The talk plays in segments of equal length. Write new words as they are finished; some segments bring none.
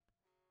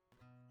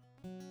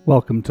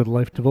Welcome to the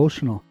Life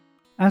Devotional.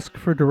 Ask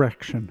for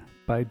Direction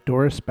by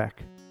Doris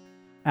Beck.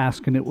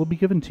 Ask and it will be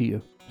given to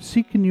you.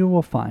 Seek and you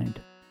will find.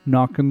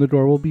 Knock and the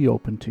door will be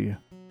opened to you.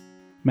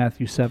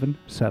 Matthew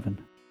 7:7.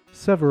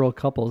 Several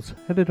couples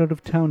headed out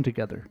of town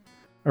together.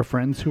 Our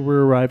friends who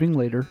were arriving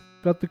later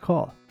got the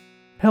call.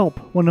 Help!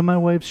 One of my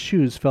wife's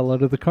shoes fell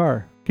out of the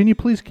car. Can you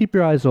please keep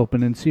your eyes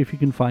open and see if you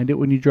can find it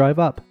when you drive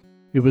up?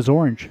 It was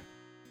orange.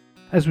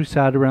 As we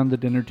sat around the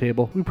dinner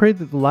table, we prayed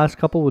that the last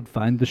couple would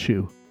find the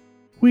shoe.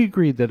 We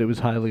agreed that it was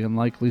highly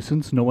unlikely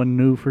since no one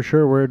knew for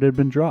sure where it had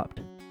been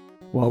dropped.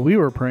 While we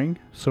were praying,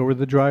 so were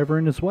the driver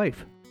and his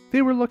wife.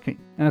 They were looking,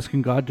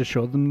 asking God to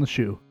show them the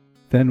shoe.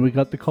 Then we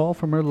got the call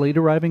from our late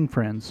arriving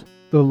friends.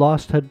 The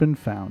lost had been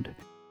found.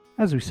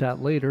 As we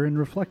sat later and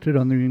reflected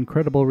on the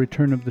incredible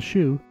return of the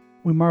shoe,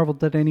 we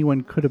marveled that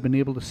anyone could have been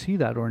able to see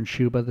that orange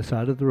shoe by the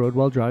side of the road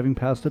while driving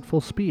past at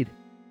full speed.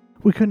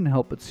 We couldn't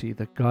help but see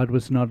that God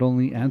was not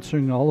only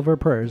answering all of our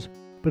prayers,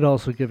 but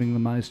also giving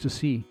them eyes to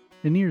see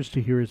and ears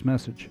to hear his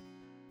message.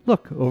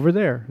 Look, over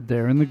there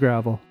in the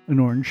gravel, an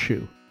orange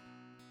shoe.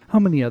 How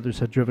many others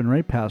had driven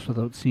right past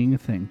without seeing a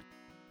thing?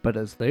 But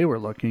as they were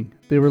looking,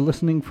 they were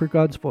listening for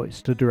God's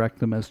voice to direct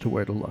them as to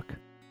where to look.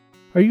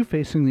 Are you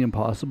facing the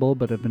impossible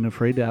but have been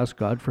afraid to ask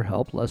God for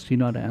help lest he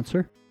not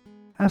answer?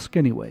 Ask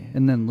anyway,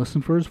 and then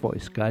listen for his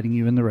voice guiding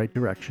you in the right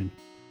direction.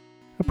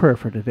 A prayer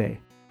for today.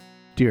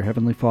 Dear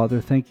Heavenly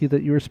Father, thank you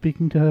that you are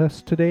speaking to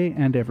us today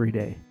and every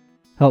day.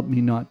 Help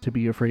me not to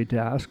be afraid to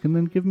ask, and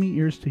then give me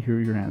ears to hear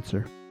your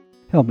answer.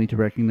 Help me to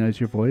recognize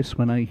your voice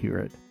when I hear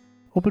it.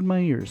 Open my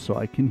ears so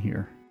I can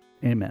hear.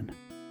 Amen.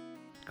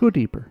 Go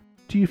deeper.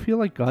 Do you feel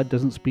like God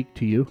doesn't speak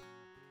to you?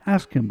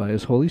 Ask him by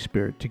his Holy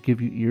Spirit to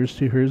give you ears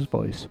to hear his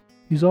voice.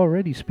 He's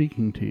already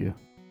speaking to you.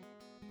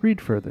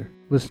 Read further,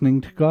 listening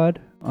to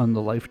God on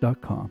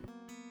thelife.com.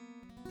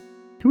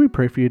 Can we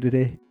pray for you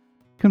today?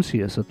 Come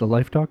see us at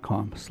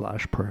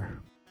thelife.com/prayer.